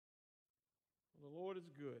Lord is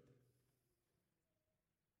good.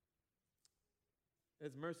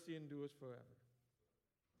 His mercy endures forever.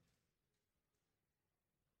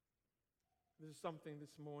 This is something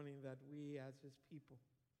this morning that we as his people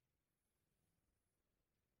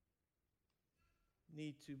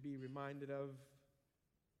need to be reminded of,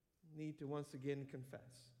 need to once again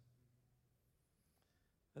confess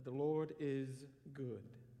that the Lord is good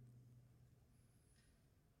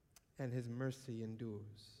and his mercy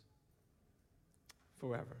endures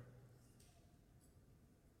forever.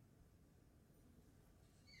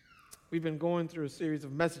 We've been going through a series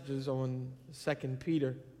of messages on 2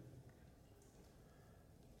 Peter,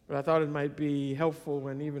 but I thought it might be helpful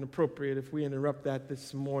and even appropriate if we interrupt that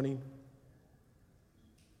this morning,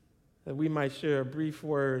 that we might share a brief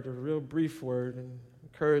word, a real brief word, and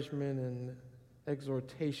encouragement and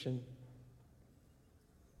exhortation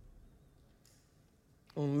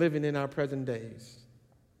on living in our present days.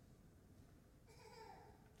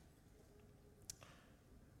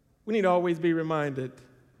 We need to always be reminded,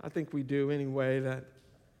 I think we do anyway, that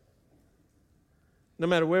no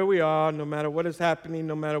matter where we are, no matter what is happening,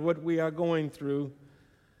 no matter what we are going through,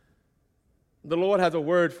 the Lord has a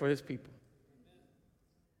word for his people.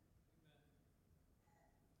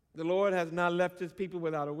 The Lord has not left his people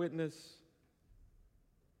without a witness.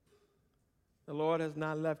 The Lord has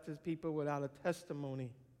not left his people without a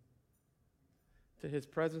testimony to his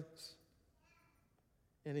presence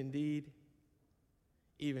and indeed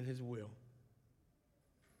even his will.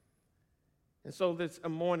 And so this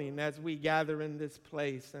morning, as we gather in this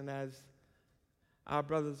place and as our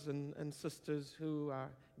brothers and sisters who are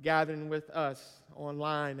gathering with us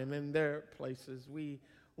online and in their places, we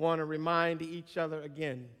want to remind each other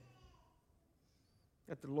again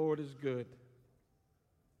that the Lord is good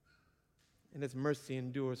and his mercy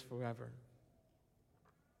endures forever.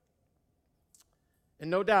 And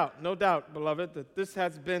no doubt, beloved, that this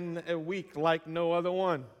has been a week like no other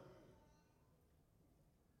one.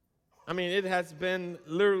 I mean, it has been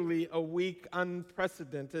literally a week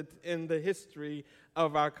unprecedented in the history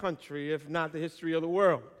of our country, if not the history of the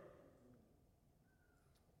world.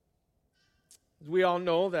 As we all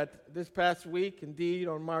know that this past week, indeed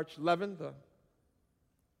on March 11th, the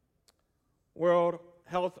World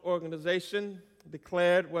Health Organization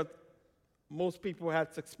declared what most people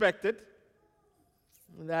had suspected,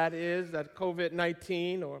 and that is that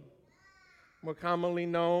COVID-19, or more commonly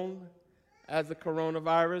known as the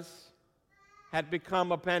coronavirus, had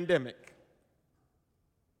become a pandemic.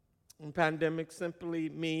 And pandemic simply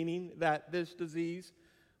meaning that this disease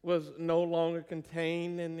was no longer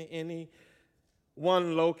contained in any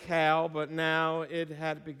one locale, but now it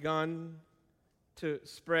had begun to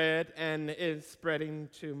spread and is spreading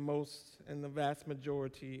to most and the vast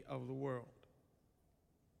majority of the world.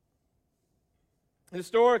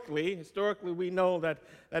 Historically, we know that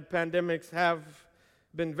pandemics have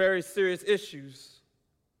been very serious issues,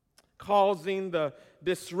 causing the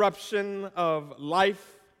disruption of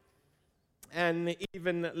life and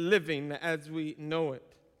even living as we know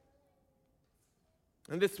it.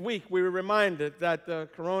 And this week we were reminded that the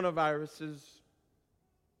coronavirus is,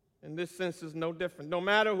 in this sense, is no different. No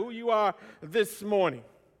matter who you are this morning,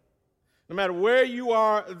 no matter where you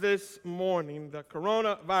are this morning, the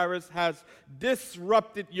coronavirus has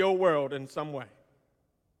disrupted your world in some way.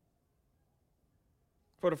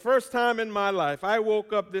 For the first time in my life, I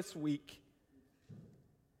woke up this week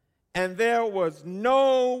and there was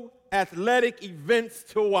no athletic events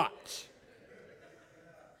to watch.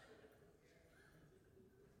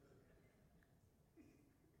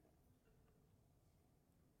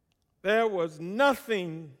 There was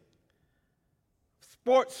nothing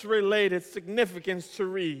sports-related significance to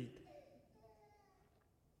read.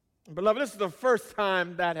 Beloved, this is the first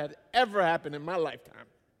time that had ever happened in my lifetime.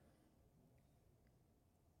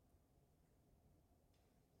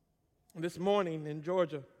 This morning in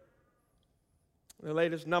Georgia, the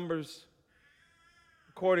latest numbers,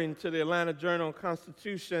 according to the Atlanta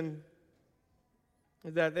Journal-Constitution,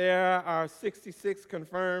 is that there are 66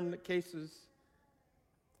 confirmed cases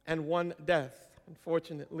and 1 death,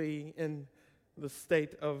 unfortunately, in the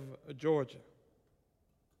state of Georgia.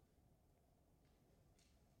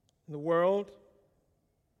 The world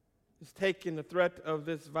is taking the threat of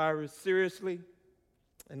this virus seriously,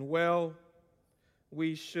 and well,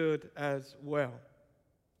 we should as well.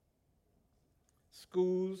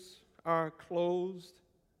 Schools are closed.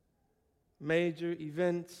 Major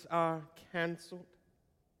events are canceled.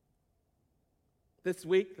 This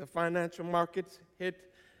week, the financial markets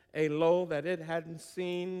hit a low that it hadn't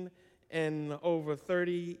seen in over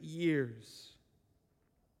 30 years.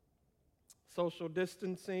 Social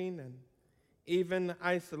distancing and even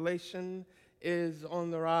isolation is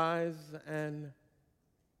on the rise and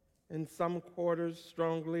in some quarters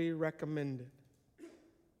strongly recommended.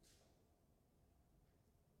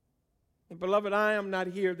 Beloved, I am not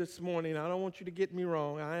here this morning. I don't want you to get me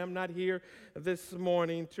wrong. I am not here this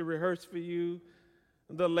morning to rehearse for you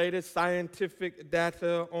the latest scientific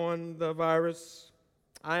data on the virus.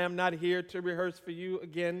 I am not here to rehearse for you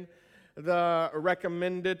again the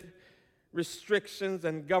recommended restrictions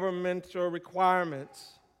and governmental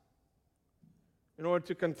requirements in order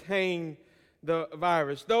to contain the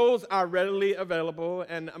virus. Those are readily available,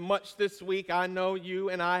 and much this week I know you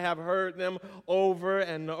and I have heard them over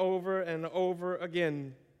and over and over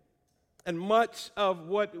again. And much of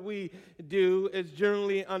what we do is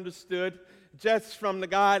generally understood just from the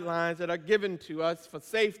guidelines that are given to us for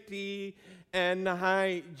safety and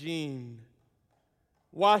hygiene.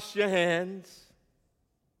 Wash your hands,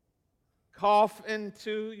 cough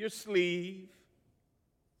into your sleeve,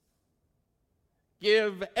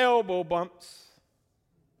 give elbow bumps.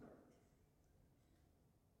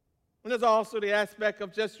 And there's also the aspect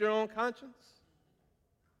of just your own conscience,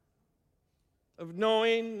 of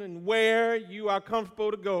knowing and where you are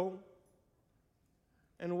comfortable to go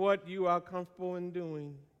and what you are comfortable in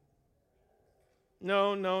doing.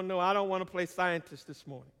 No, I don't want to play scientist this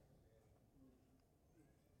morning.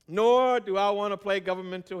 Nor do I want to play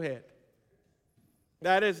governmental head.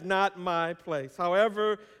 That is not my place.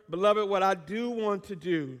 However, beloved, what I do want to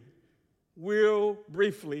do, real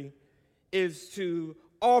briefly, is to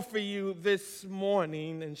offer you this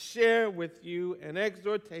morning and share with you an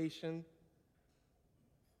exhortation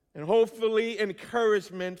and hopefully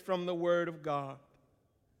encouragement from the Word of God.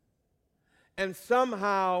 And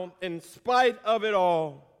somehow, in spite of it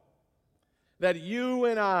all, that you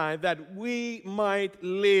and I, that we might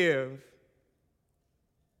live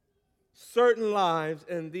certain lives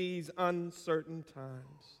in these uncertain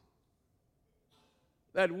times.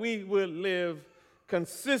 That we will live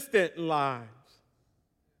consistent lives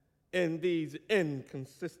in these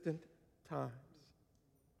inconsistent times.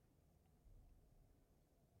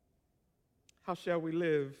 How shall we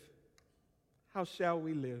live? How shall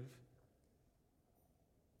we live?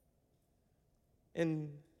 In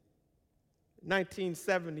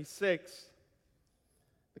 1976,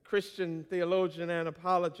 the Christian theologian and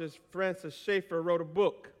apologist Francis Schaeffer wrote a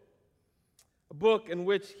book in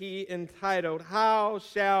which he entitled, "How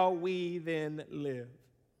Shall We Then Live?"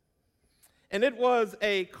 And it was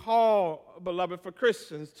a call, beloved, for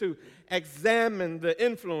Christians to examine the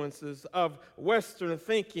influences of Western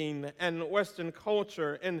thinking and Western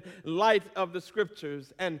culture in light of the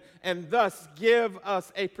Scriptures, and thus give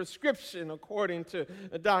us a prescription, according to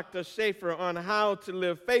Dr. Schaeffer, on how to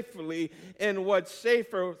live faithfully in what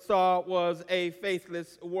Schaeffer saw was a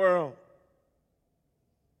faithless world.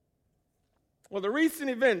 Well, the recent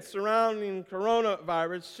events surrounding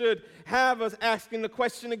coronavirus should have us asking the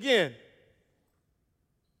question again.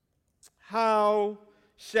 How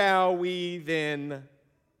shall we then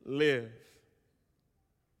live?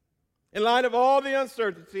 In light of all the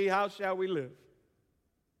uncertainty, how shall we live?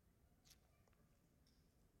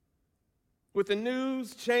 With the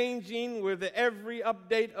news changing with every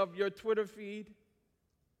update of your Twitter feed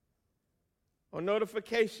or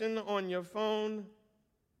notification on your phone,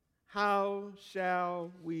 how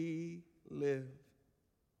shall we live?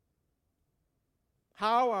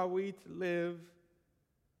 How are we to live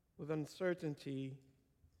with uncertainty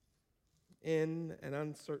in an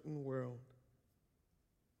uncertain world?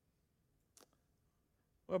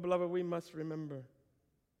 Well, beloved, we must remember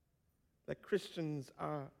that Christians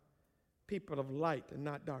are people of light and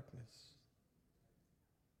not darkness.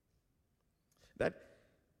 That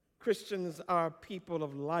Christians are people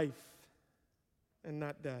of life and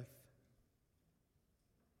not death.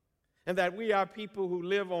 And that we are people who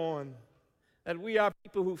live on, that we are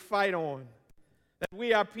people who fight on, that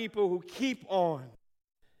we are people who keep on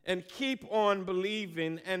and keep on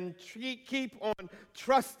believing and keep on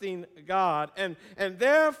trusting God. And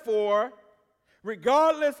therefore,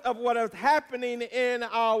 regardless of what is happening in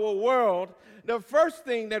our world, the first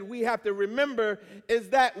thing that we have to remember is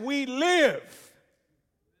that we live.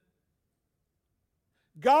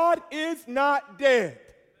 God is not dead.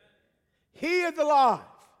 He is alive.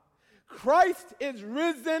 Christ is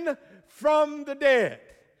risen from the dead,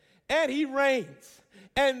 and he reigns.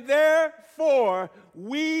 And therefore,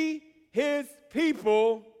 we, his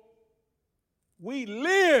people, we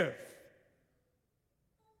live.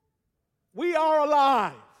 We are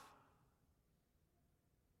alive.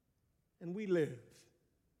 And we live.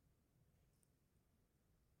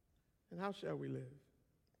 And how shall we live?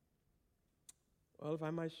 Well, if I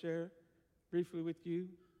might share briefly with you,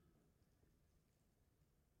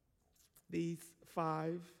 these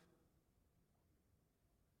 5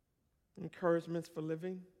 encouragements for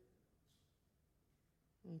living.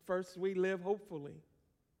 And first, we live hopefully.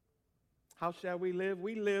 How shall we live?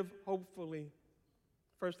 We live hopefully.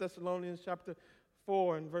 1 Thessalonians chapter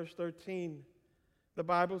 4 and verse 13, the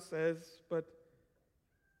Bible says, "But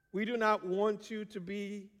we do not want you to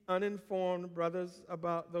be uninformed, brothers,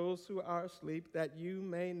 about those who are asleep, that you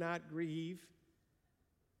may not grieve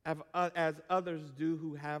as others do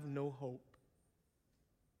who have no hope."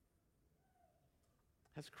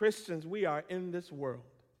 As Christians, we are in this world.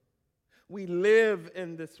 We live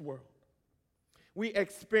in this world. We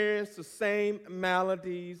experience the same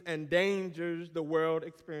maladies and dangers the world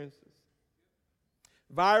experiences.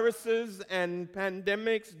 Viruses and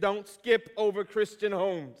pandemics don't skip over Christian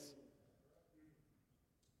homes.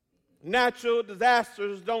 Natural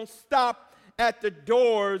disasters don't stop at the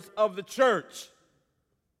doors of the church.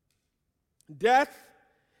 Death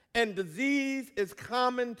and disease is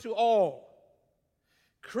common to all.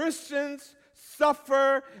 Christians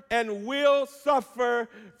suffer and will suffer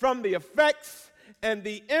from the effects and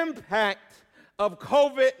the impact of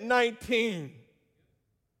COVID-19.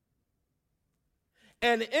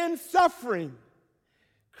 And in suffering,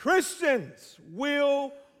 Christians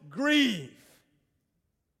will grieve.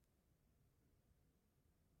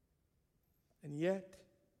 And yet,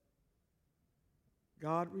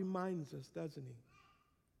 God reminds us, doesn't He,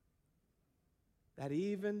 that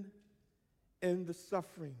even in the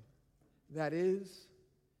suffering that is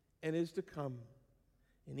and is to come,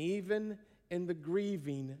 and even in the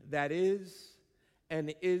grieving that is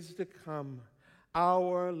and is to come,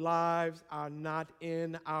 our lives are not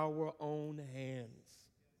in our own hands.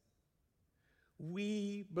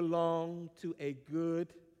 We belong to a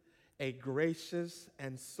good, a gracious,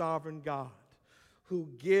 and sovereign God who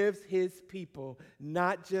gives His people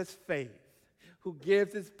not just faith, who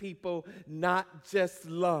gives His people not just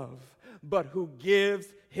love, but who gives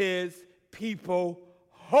His people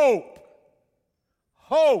hope.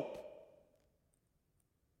 Hope.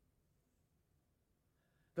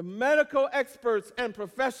 The medical experts and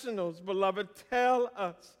professionals, beloved, tell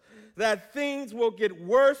us that things will get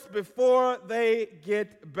worse before they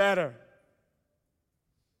get better.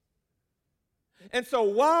 And so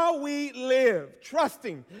while we live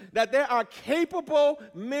trusting that there are capable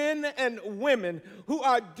men and women who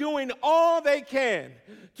are doing all they can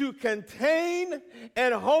to contain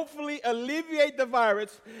and hopefully alleviate the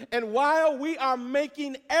virus, and while we are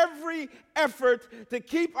making every effort to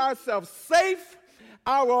keep ourselves safe,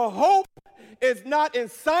 our hope is not in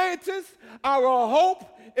scientists. Our hope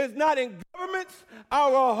is not in governments.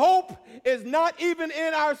 Our hope is not even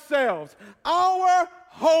in ourselves. Our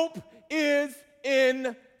hope is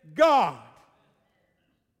in God.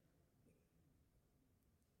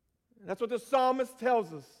 That's what the psalmist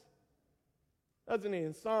tells us, doesn't he,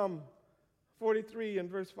 in Psalm 43 and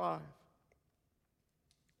verse 5.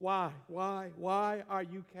 Why are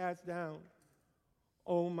you cast down,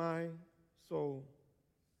 O my soul?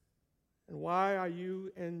 And why are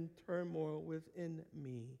you in turmoil within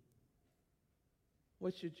me?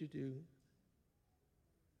 What should you do?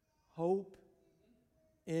 Hope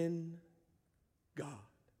in God.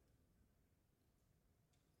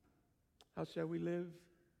 How shall we live?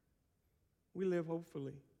 We live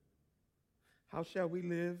hopefully. How shall we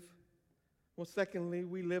live? Well, secondly,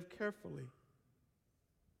 we live carefully.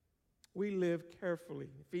 We live carefully.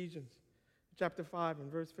 Ephesians chapter 5 and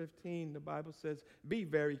verse 15, the Bible says, "Be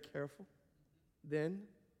very careful then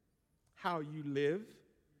how you live,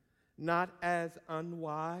 not as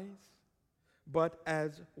unwise, but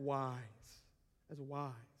as wise." As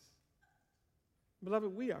wise.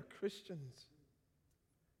 Beloved, we are Christians.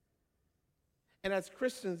 And as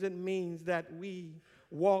Christians, it means that we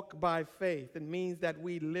walk by faith. It means that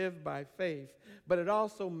we live by faith. But it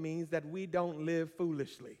also means that we don't live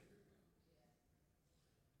foolishly.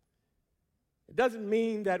 It doesn't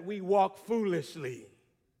mean that we walk foolishly.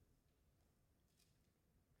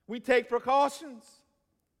 We take precautions.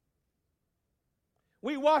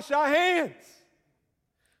 We wash our hands.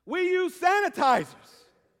 We use sanitizers.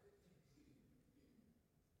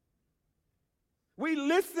 We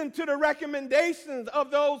listen to the recommendations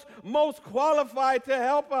of those most qualified to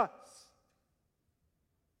help us.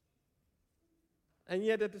 And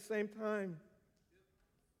yet at the same time,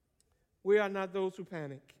 we are not those who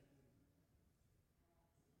panic.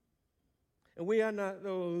 And we are not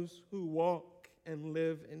those who walk and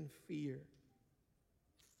live in fear.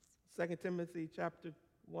 2 Timothy chapter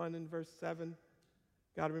 1 and verse 7,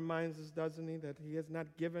 God reminds us, doesn't He, that He has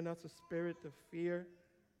not given us a spirit of fear,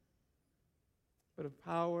 but of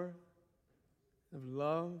power, of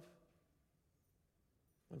love,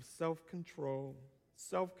 of self-control.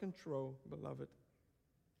 Self-control, beloved.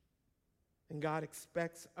 And God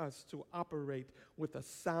expects us to operate with a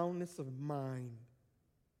soundness of mind.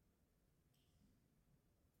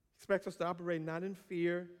 He expects us to operate not in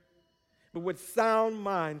fear, but with sound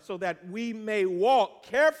mind, so that we may walk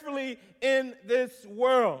carefully in this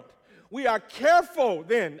world. We are careful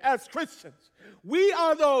then as Christians. We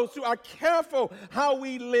are those who are careful how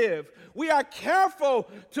we live. We are careful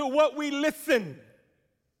to what we listen.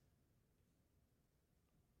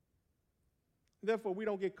 Therefore, we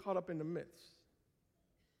don't get caught up in the myths.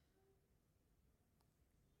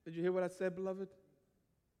 Did you hear what I said, beloved?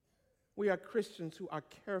 We are Christians who are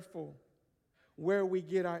careful where we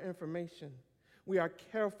get our information. We are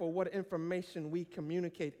careful what information we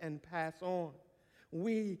communicate and pass on.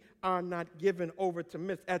 We are not given over to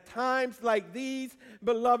myths. At times like these,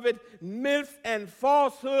 beloved, myths and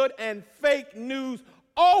falsehood and fake news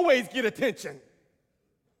always get attention.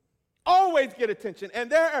 Always get attention. And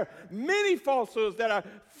there are many falsehoods that are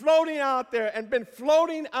floating out there and been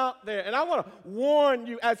floating out there. And I want to warn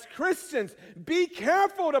you as Christians, be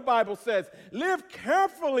careful, the Bible says. Live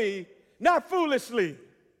carefully, not foolishly.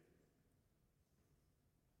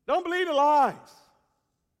 Don't believe the lies.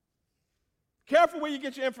 Careful where you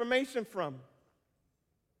get your information from.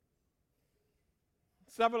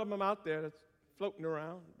 Several of them out there that's floating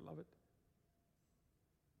around, beloved.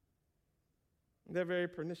 They're very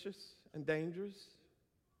pernicious and dangerous.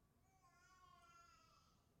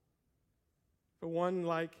 For one,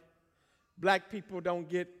 like black people don't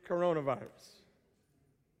get coronavirus.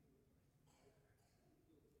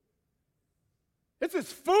 This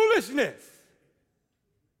is foolishness.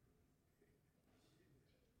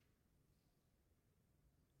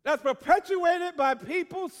 That's perpetuated by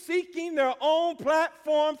people seeking their own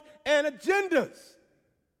platforms and agendas.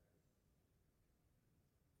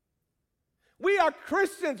 We are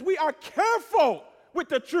Christians. We are careful with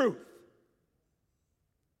the truth.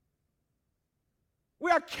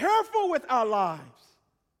 We are careful with our lives.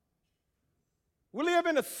 We live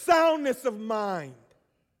in a soundness of mind.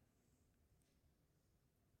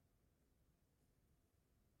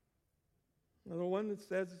 Now, the one that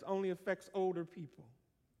says it only affects older people.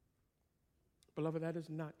 Beloved, that is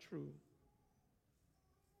not true.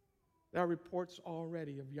 There are reports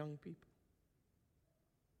already of young people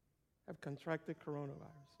have contracted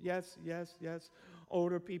coronavirus. Yes,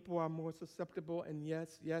 older people are more susceptible, and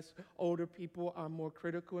yes, older people are more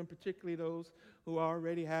critical, and particularly those who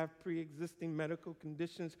already have pre-existing medical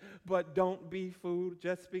conditions. But don't be fooled.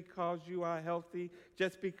 Just because you are healthy,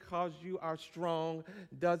 just because you are strong,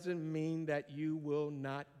 doesn't mean that you will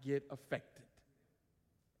not get affected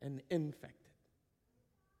and infected.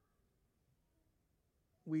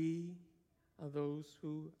 We are those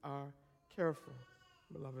who are careful,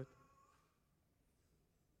 beloved.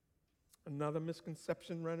 Another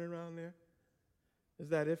misconception running around there is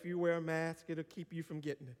that if you wear a mask, it'll keep you from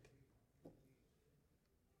getting it.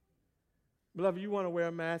 Beloved, you want to wear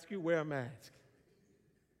a mask, you wear a mask.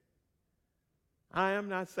 I am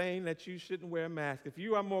not saying that you shouldn't wear a mask. If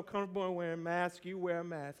you are more comfortable in wearing a mask, you wear a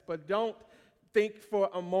mask. But don't think for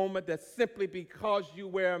a moment that simply because you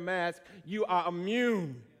wear a mask, you are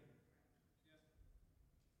immune.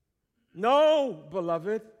 No,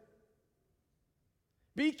 beloved.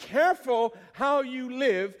 Be careful how you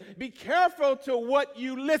live. Be careful to what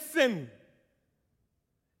you listen.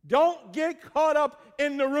 Don't get caught up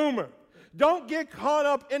in the rumor. Don't get caught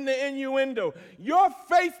up in the innuendo. Your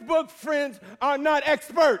Facebook friends are not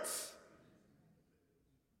experts.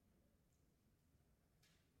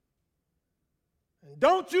 And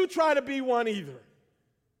don't you try to be one either.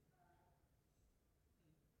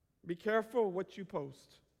 Be careful what you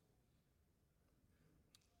post.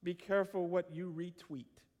 Be careful what you retweet.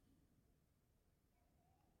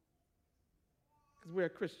 Because we are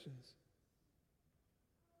Christians.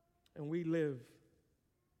 And we live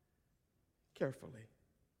carefully.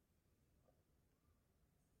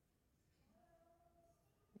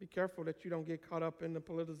 Be careful that you don't get caught up in the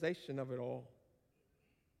politicization of it all.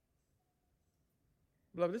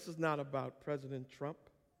 Beloved, this is not about President Trump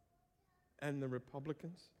and the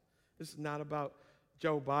Republicans. This is not about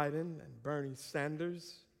Joe Biden and Bernie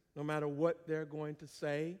Sanders, no matter what they're going to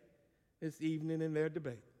say this evening in their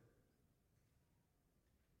debate.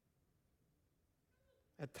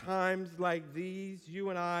 At times like these, you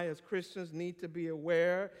and I as Christians need to be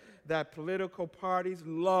aware that political parties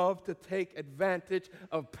love to take advantage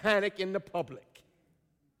of panic in the public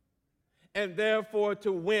and therefore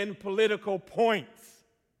to win political points.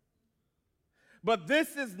 But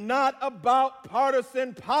this is not about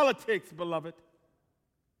partisan politics, beloved.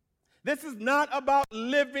 This is not about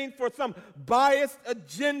living for some biased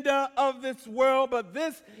agenda of this world, but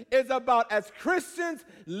this is about, as Christians,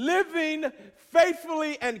 living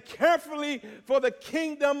faithfully and carefully for the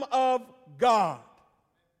kingdom of God.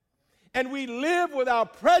 And we live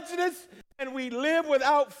without prejudice and we live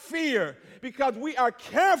without fear because we are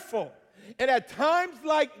careful. And at times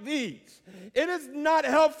like these, it is not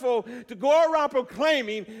helpful to go around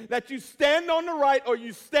proclaiming that you stand on the right or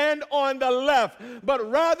you stand on the left, but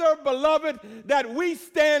rather, beloved, that we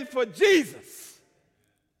stand for Jesus.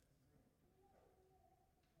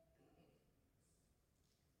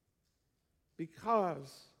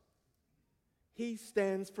 Because he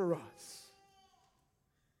stands for us.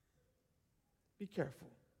 Be careful.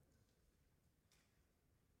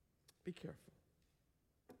 Be careful.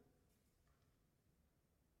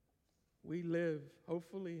 We live,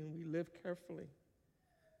 hopefully, and we live carefully,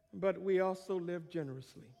 but we also live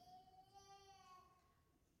generously.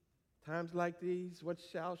 Times like these, what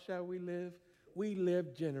shall we live? We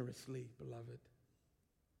live generously, beloved.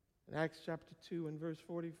 In Acts chapter 2 and verse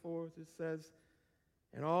 44, it says,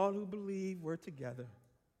 and all who believed were together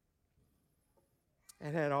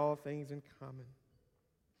and had all things in common.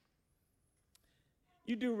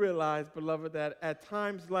 You do realize, beloved, that at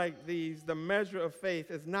times like these, the measure of faith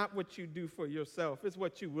is not what you do for yourself, it's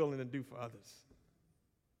what you're willing to do for others.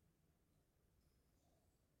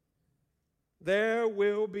 There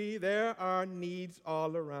are needs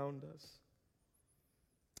all around us.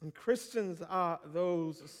 And Christians are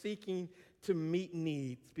those seeking to meet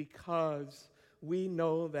needs because we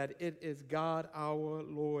know that it is God, our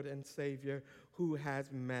Lord and Savior, who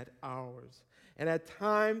has met ours. And at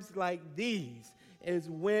times like these is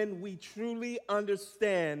when we truly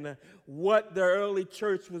understand what the early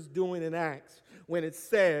church was doing in Acts, when it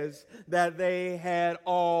says that they had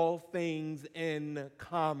all things in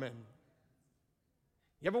common.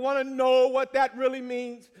 You ever want to know what that really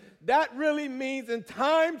means? That really means in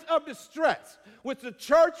times of distress, which the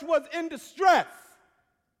church was in distress.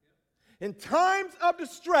 In times of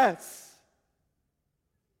distress,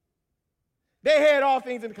 they had all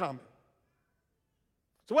things in common.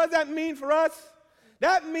 So what does that mean for us?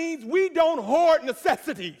 That means we don't hoard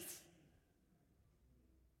necessities.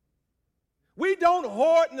 We don't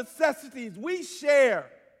hoard necessities. We share.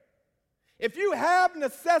 If you have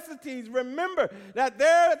necessities, remember that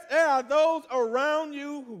there are those around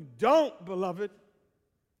you who don't, beloved.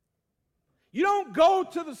 You don't go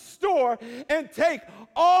to the store and take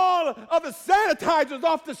all of the sanitizers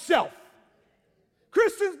off the shelf.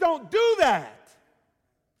 Christians don't do that.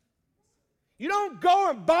 You don't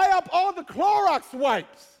go and buy up all the Clorox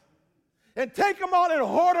wipes and take them all and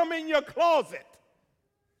hoard them in your closet.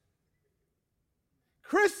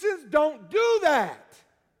 Christians don't do that.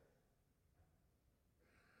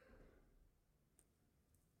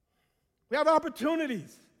 We have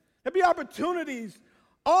opportunities. There'll be opportunities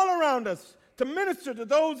all around us to minister to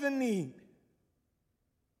those in need.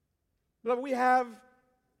 But we have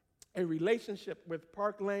a relationship with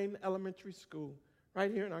Park Lane Elementary School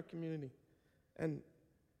right here in our community. And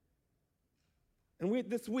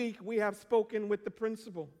this week we have spoken with the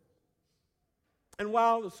principal. And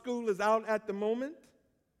while the school is out at the moment,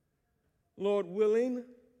 Lord willing,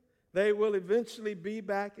 they will eventually be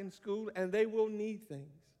back in school and they will need things.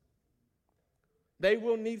 They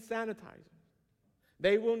will need sanitizer.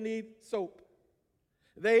 They will need soap.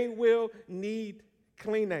 They will need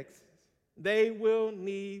Kleenexes. They will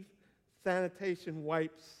need sanitation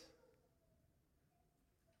wipes.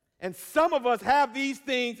 And some of us have these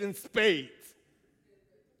things in spades.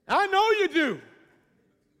 I know you do.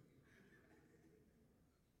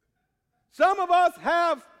 Some of us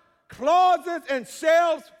have closets and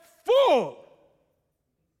shelves full.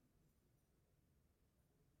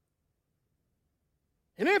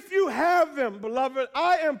 And if you have them, beloved,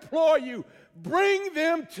 I implore you, bring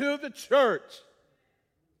them to the church.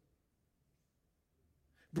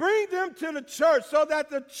 Bring them to the church so that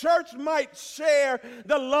the church might share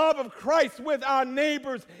the love of Christ with our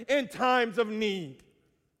neighbors in times of need.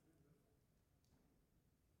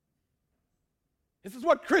 This is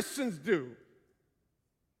what Christians do.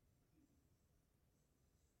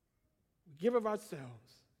 We give of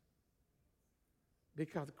ourselves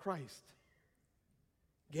because Christ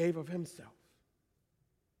gave of himself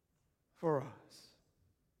for us.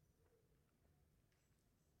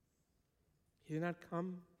 He did not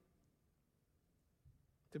come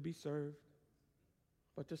to be served,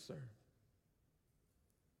 but to serve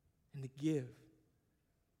and to give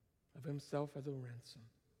of himself as a ransom.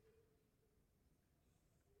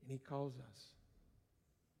 And he calls us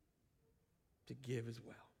to give as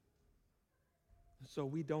well. And so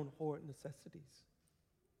we don't hoard necessities.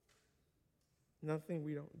 Nothing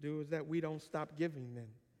we don't do is that we don't stop giving then.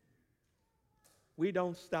 We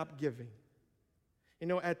don't stop giving. You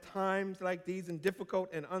know, at times like these, in difficult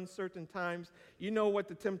and uncertain times, you know what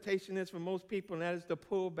the temptation is for most people, and that is to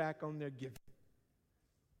pull back on their giving.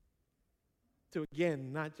 To,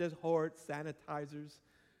 again, not just hoard sanitizers,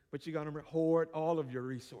 but you're going to hoard all of your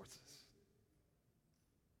resources.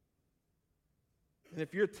 And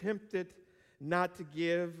if you're tempted not to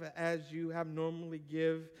give as you have normally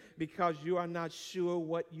give because you are not sure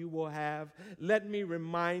what you will have, let me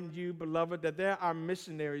remind you, beloved, that there are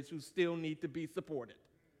missionaries who still need to be supported.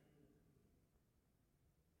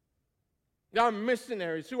 There are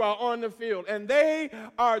missionaries who are on the field, and they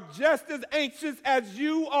are just as anxious as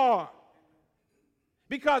you are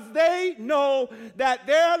because they know that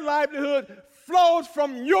their livelihood flows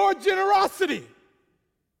from your generosity.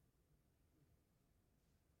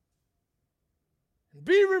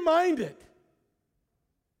 Be reminded,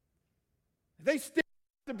 they still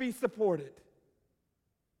have to be supported.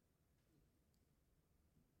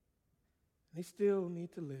 They still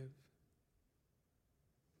need to live.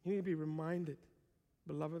 You need to be reminded,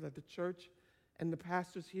 beloved, that the church and the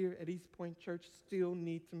pastors here at East Point Church still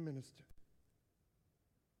need to minister.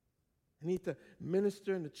 They need to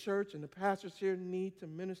minister in the church, and the pastors here need to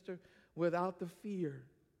minister without the fear.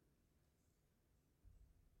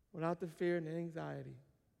 Without the fear and anxiety.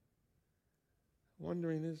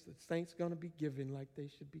 Wondering, is the saints going to be giving like they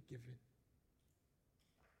should be giving?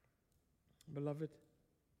 Beloved,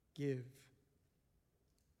 give.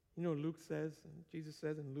 You know, Luke says, and Jesus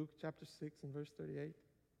says in Luke chapter 6 and verse 38,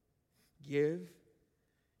 give,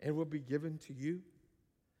 and it will be given to you.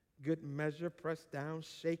 Good measure, pressed down,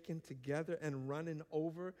 shaken together, and running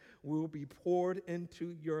over will be poured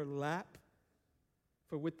into your lap.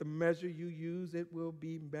 For with the measure you use, it will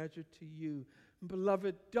be measured to you.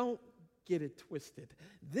 Beloved, don't get it twisted.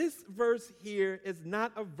 This verse here is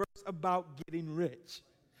not a verse about getting rich.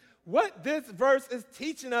 What this verse is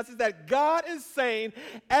teaching us is that God is saying,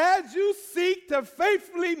 as you seek to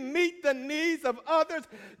faithfully meet the needs of others,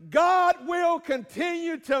 God will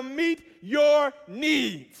continue to meet your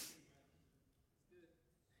needs.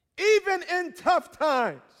 Even in tough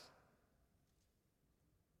times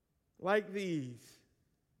like these.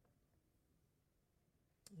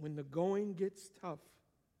 When the going gets tough,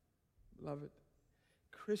 beloved,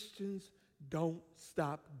 Christians don't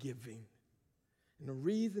stop giving. And the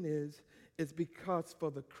reason is because for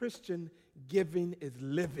the Christian, giving is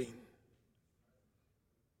living.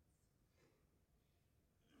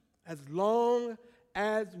 As long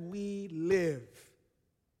as we live,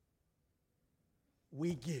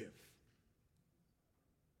 we give.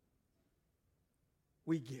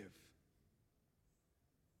 We give.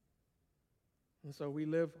 And so we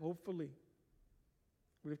live hopefully,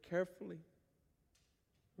 we live carefully,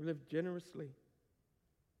 we live generously.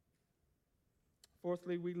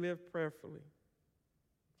 Fourthly, we live prayerfully.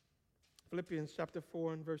 Philippians chapter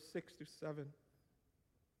 4 and verse 6 through 7.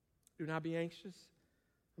 Do not be anxious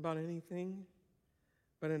about anything,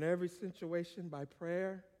 but in every situation by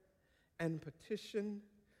prayer and petition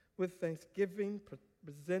with thanksgiving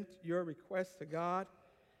present your requests to God.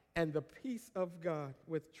 And the peace of God,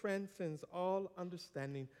 which transcends all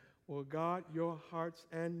understanding, will guard your hearts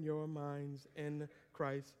and your minds in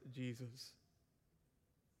Christ Jesus.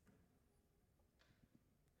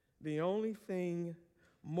 The only thing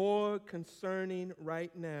more concerning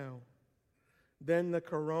right now than the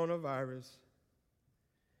coronavirus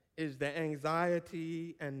is the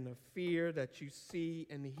anxiety and the fear that you see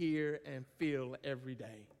and hear and feel every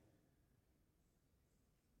day.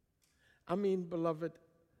 I mean, beloved,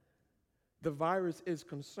 the virus is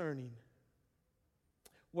concerning.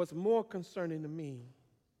 What's more concerning to me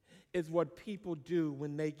is what people do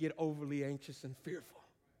when they get overly anxious and fearful.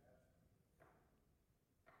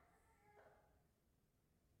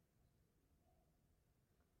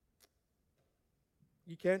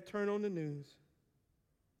 You can't turn on the news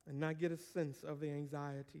and not get a sense of the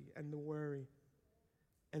anxiety and the worry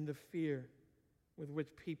and the fear with which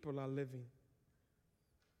people are living.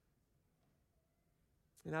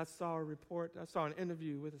 And I saw an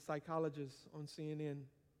interview with a psychologist on CNN.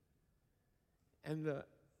 And the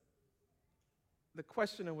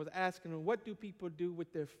questioner was asking him, what do people do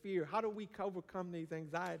with their fear? How do we overcome these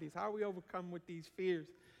anxieties? How do we overcome with these fears?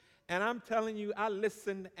 And I'm telling you, I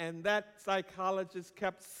listened, and that psychologist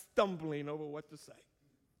kept stumbling over what to say.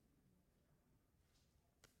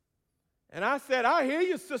 And I said, I hear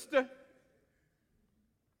you, sister.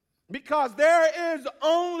 Because there is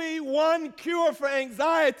only one cure for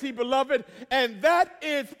anxiety, beloved, and that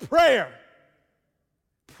is prayer.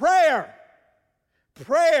 Prayer.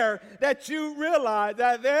 prayer that you realize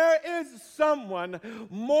that there is someone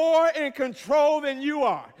more in control than you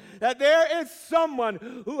are, that there is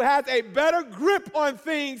someone who has a better grip on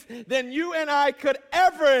things than you and I could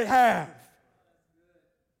ever have.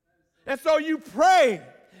 And so you pray.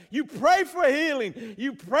 You pray for healing.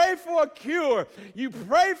 You pray for a cure. You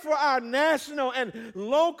pray for our national and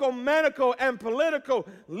local medical and political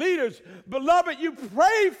leaders. Beloved, you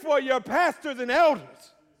pray for your pastors and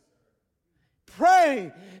elders.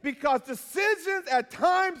 Pray, because decisions at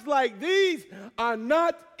times like these are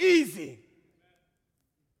not easy.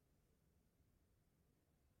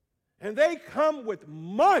 And they come with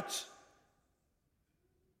much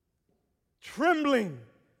trembling,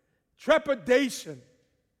 trepidation,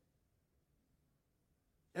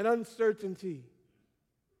 and uncertainty.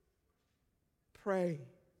 Pray,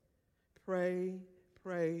 pray,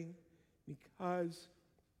 pray, because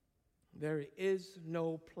there is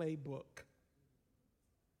no playbook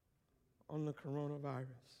on the coronavirus.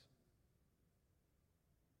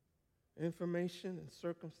 Information and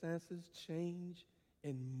circumstances change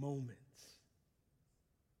in moments.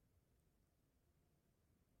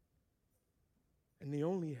 And the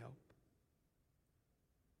only help,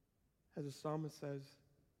 as the psalmist says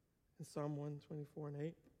in Psalm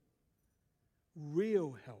 124:8,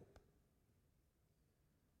 real help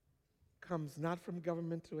comes not from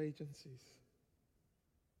governmental agencies,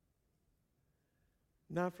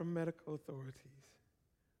 not from medical authorities.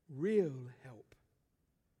 Real help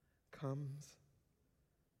comes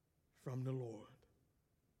from the Lord.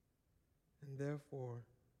 And therefore,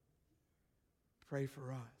 pray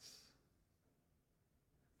for us.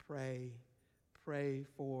 Pray, pray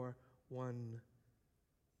for one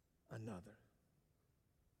another.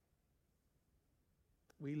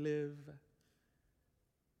 We live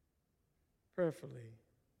prayerfully.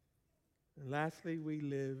 And lastly, we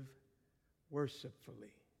live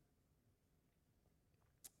worshipfully.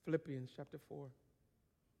 Philippians chapter 4.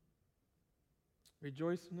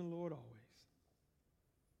 Rejoice in the Lord always.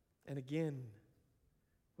 And again,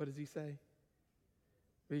 what does he say?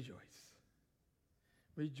 Rejoice.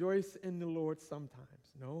 Rejoice in the Lord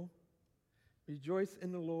sometimes. No. Rejoice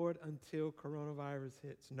in the Lord until coronavirus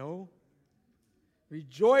hits. No.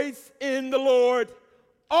 Rejoice in the Lord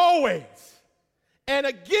always. And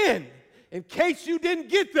again, in case you didn't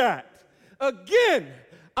get that, again,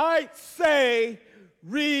 I say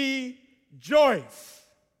rejoice.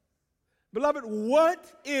 Beloved,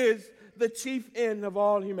 what is the chief end of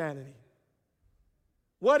all humanity?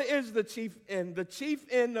 What is the chief end? The chief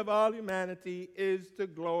end of all humanity is to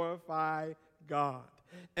glorify God.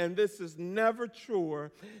 And this is never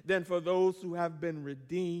truer than for those who have been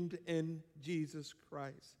redeemed in Jesus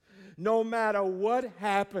Christ. No matter what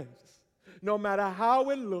happens, no matter how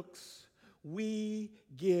it looks, we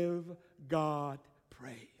give God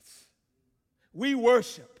praise. We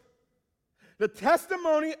worship. The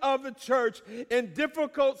testimony of the church in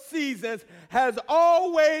difficult seasons has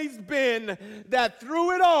always been that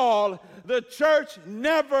through it all, the church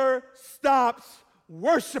never stops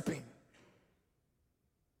worshiping.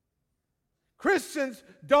 Christians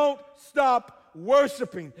don't stop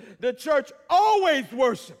worshiping. The church always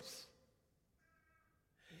worships.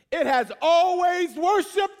 It has always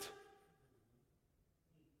worshiped,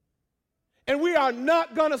 and we are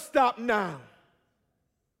not going to stop now.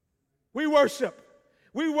 We worship.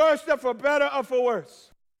 We worship for better or for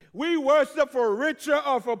worse. We worship for richer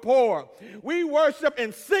or for poor. We worship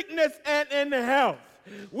in sickness and in health.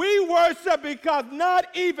 We worship because not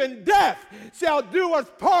even death shall do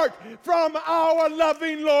us part from our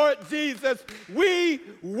loving Lord Jesus. We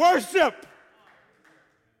worship.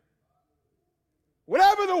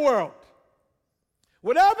 Whatever the world,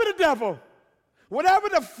 whatever the devil, whatever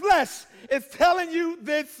the flesh is telling you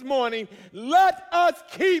this morning, let us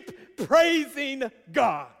keep praising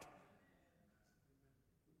God.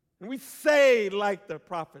 And we say like the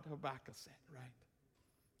prophet Habakkuk said, right?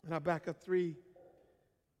 In Habakkuk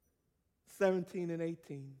 3:17 and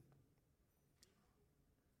 18.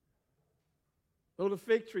 Though the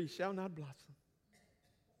fig tree shall not blossom,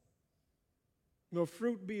 nor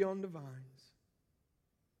fruit be on the vines,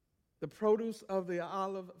 the produce of the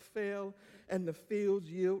olive fail, and the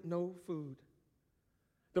fields yield no food.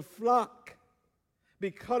 The flock be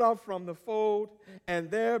cut off from the fold, and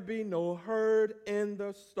there be no herd in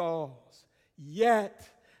the stalls. Yet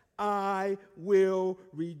I will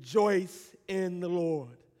rejoice in the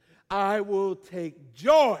Lord. I will take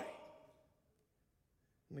joy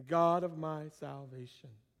in the God of my salvation.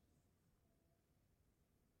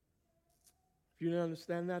 If you didn't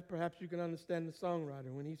understand that, perhaps you can understand the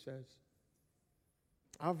songwriter when he says,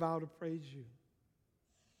 I vow to praise you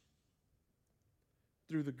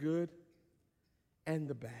through the good and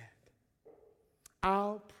the bad.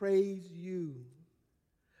 I'll praise you,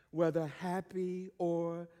 whether happy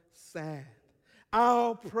or sad.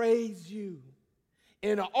 I'll praise you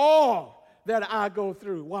in all that I go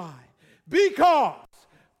through. Why? Because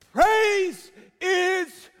praise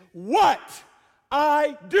is what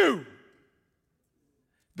I do.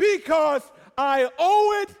 Because I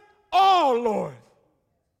owe it all, Lord.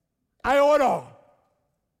 I owe it all.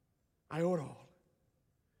 I owe it all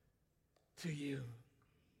to you.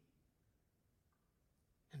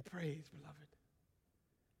 And praise, beloved,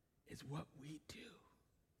 is what we do.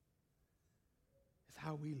 It's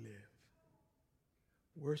how we live.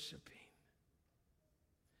 Worshiping,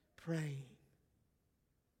 praying,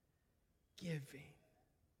 giving,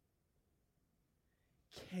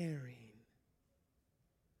 caring,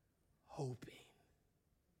 hoping.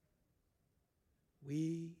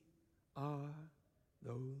 We are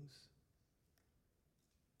those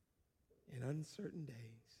in uncertain days.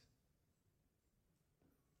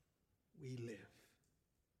 We live.